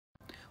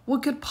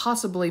What could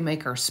possibly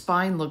make our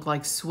spine look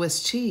like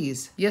Swiss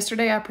cheese?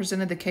 Yesterday, I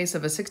presented the case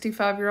of a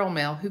 65-year-old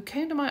male who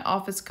came to my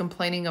office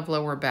complaining of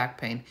lower back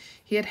pain.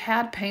 He had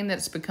had pain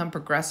that's become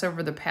progressive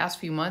over the past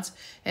few months,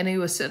 and he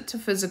was sent to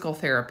physical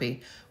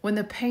therapy. When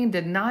the pain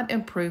did not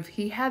improve,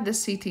 he had the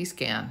CT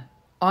scan.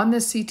 On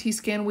this CT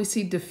scan, we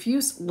see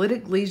diffuse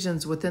lytic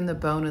lesions within the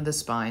bone of the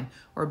spine,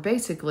 or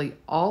basically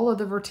all of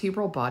the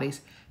vertebral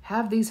bodies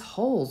have these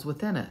holes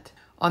within it.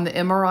 On the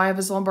MRI of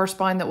his lumbar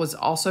spine that was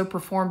also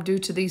performed due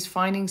to these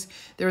findings,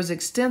 there is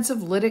extensive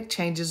lytic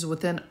changes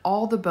within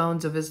all the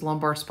bones of his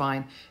lumbar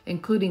spine,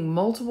 including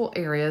multiple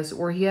areas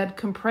where he had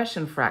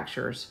compression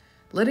fractures.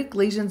 Lytic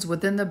lesions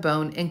within the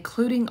bone,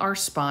 including our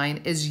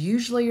spine, is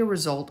usually a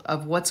result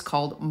of what's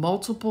called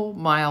multiple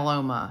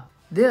myeloma.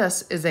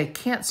 This is a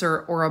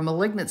cancer or a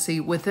malignancy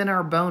within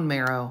our bone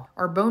marrow.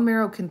 Our bone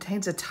marrow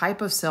contains a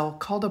type of cell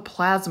called a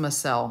plasma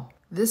cell.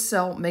 This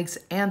cell makes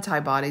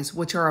antibodies,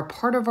 which are a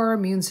part of our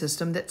immune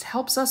system that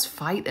helps us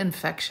fight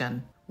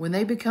infection. When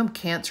they become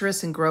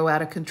cancerous and grow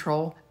out of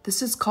control,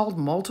 this is called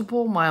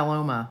multiple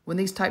myeloma. When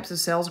these types of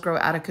cells grow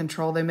out of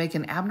control, they make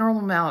an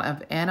abnormal amount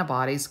of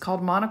antibodies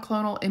called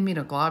monoclonal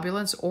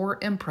immunoglobulins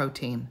or M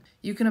protein.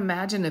 You can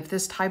imagine if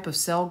this type of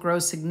cell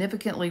grows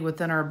significantly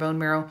within our bone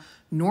marrow,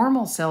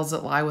 normal cells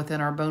that lie within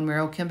our bone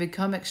marrow can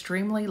become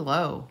extremely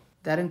low.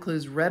 That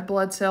includes red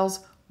blood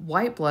cells,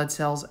 white blood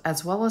cells,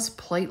 as well as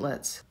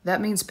platelets.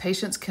 That means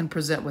patients can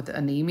present with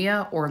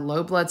anemia or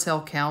low blood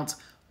cell counts,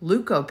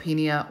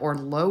 leukopenia or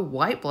low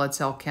white blood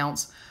cell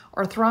counts,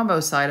 or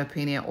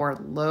thrombocytopenia or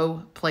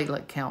low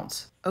platelet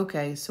counts.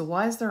 Okay, so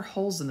why is there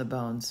holes in the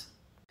bones?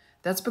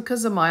 That's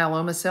because the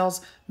myeloma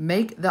cells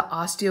make the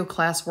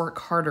osteoclasts work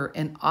harder,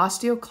 and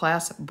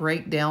osteoclasts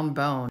break down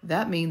bone.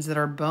 That means that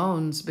our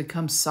bones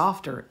become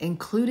softer,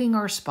 including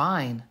our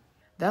spine.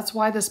 That's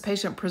why this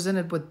patient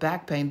presented with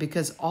back pain,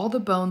 because all the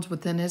bones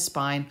within his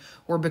spine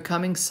were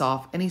becoming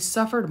soft and he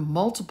suffered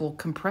multiple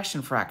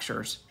compression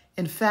fractures.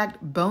 In fact,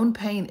 bone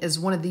pain is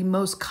one of the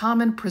most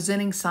common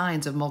presenting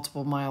signs of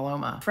multiple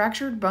myeloma.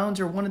 Fractured bones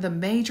are one of the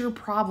major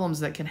problems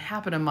that can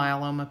happen in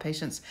myeloma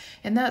patients,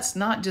 and that's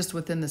not just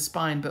within the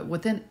spine, but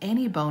within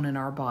any bone in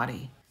our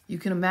body. You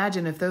can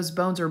imagine if those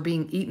bones are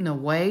being eaten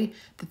away,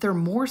 that they're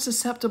more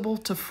susceptible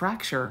to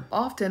fracture.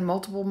 Often,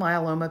 multiple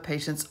myeloma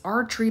patients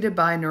are treated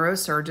by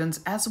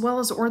neurosurgeons as well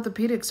as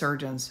orthopedic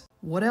surgeons.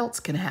 What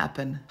else can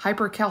happen?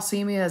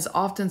 Hypercalcemia is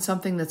often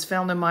something that's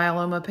found in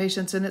myeloma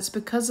patients, and it's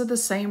because of the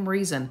same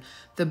reason.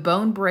 The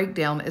bone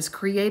breakdown is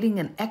creating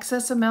an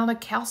excess amount of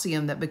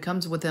calcium that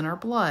becomes within our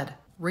blood.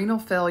 Renal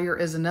failure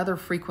is another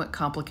frequent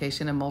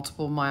complication in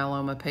multiple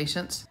myeloma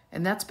patients,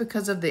 and that's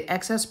because of the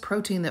excess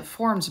protein that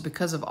forms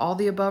because of all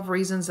the above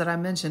reasons that I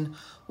mentioned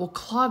will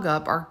clog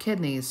up our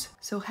kidneys.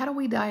 So how do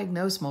we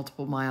diagnose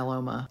multiple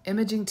myeloma?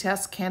 Imaging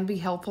tests can be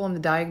helpful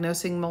in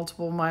diagnosing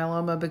multiple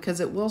myeloma because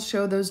it will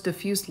show those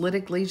diffuse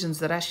lytic lesions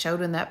that I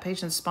showed in that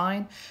patient's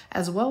spine,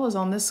 as well as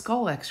on this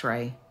skull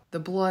x-ray. The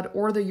blood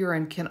or the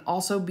urine can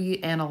also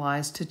be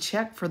analyzed to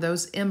check for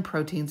those M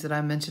proteins that I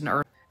mentioned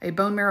earlier. A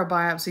bone marrow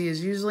biopsy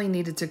is usually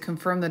needed to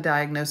confirm the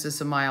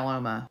diagnosis of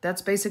myeloma.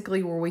 That's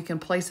basically where we can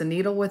place a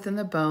needle within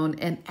the bone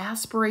and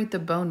aspirate the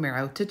bone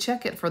marrow to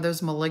check it for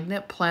those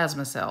malignant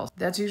plasma cells.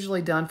 That's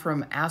usually done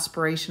from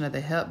aspiration of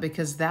the hip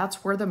because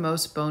that's where the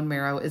most bone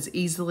marrow is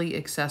easily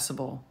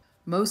accessible.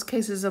 Most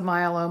cases of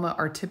myeloma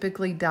are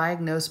typically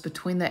diagnosed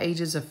between the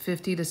ages of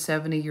 50 to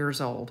 70 years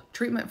old.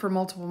 Treatment for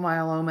multiple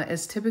myeloma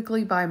is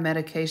typically by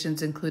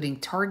medications including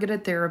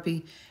targeted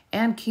therapy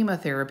and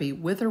chemotherapy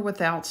with or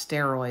without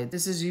steroids.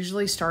 This is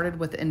usually started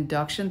with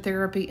induction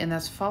therapy, and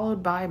that's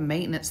followed by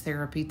maintenance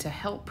therapy to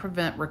help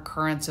prevent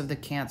recurrence of the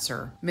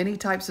cancer. Many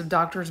types of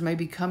doctors may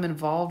become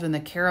involved in the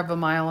care of a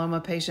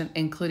myeloma patient,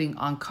 including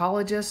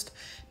oncologists,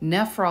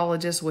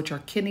 nephrologists, which are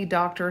kidney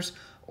doctors,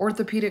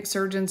 orthopedic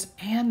surgeons,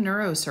 and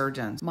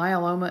neurosurgeons.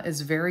 Myeloma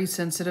is very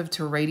sensitive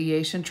to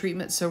radiation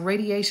treatment, so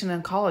radiation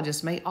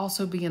oncologists may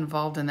also be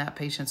involved in that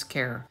patient's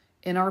care.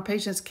 In our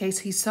patient's case,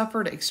 he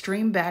suffered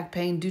extreme back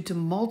pain due to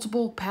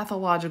multiple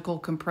pathological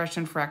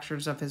compression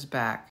fractures of his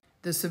back.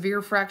 The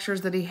severe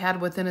fractures that he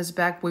had within his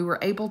back, we were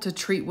able to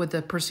treat with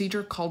a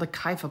procedure called a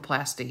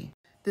kyphoplasty.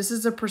 This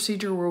is a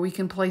procedure where we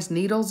can place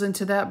needles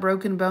into that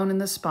broken bone in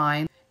the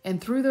spine, and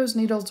through those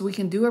needles, we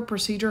can do a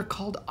procedure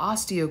called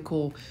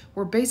osteocool,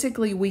 where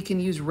basically we can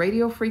use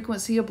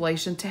radiofrequency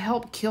ablation to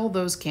help kill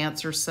those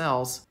cancer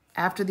cells.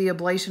 After the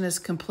ablation is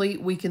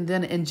complete, we can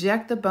then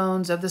inject the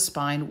bones of the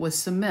spine with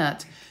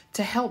cement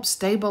to help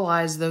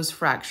stabilize those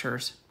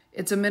fractures.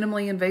 It's a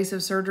minimally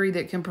invasive surgery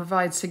that can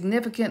provide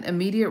significant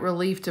immediate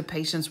relief to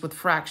patients with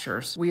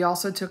fractures. We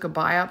also took a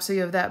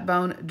biopsy of that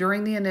bone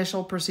during the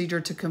initial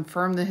procedure to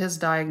confirm his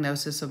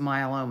diagnosis of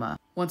myeloma.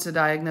 Once a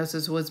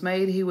diagnosis was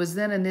made, he was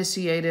then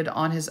initiated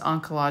on his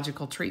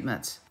oncological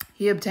treatments.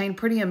 He obtained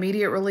pretty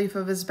immediate relief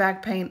of his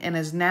back pain and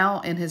is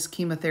now in his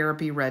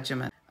chemotherapy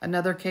regimen.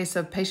 Another case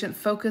of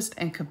patient-focused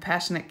and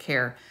compassionate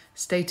care.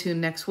 Stay tuned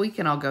next week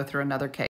and I'll go through another case.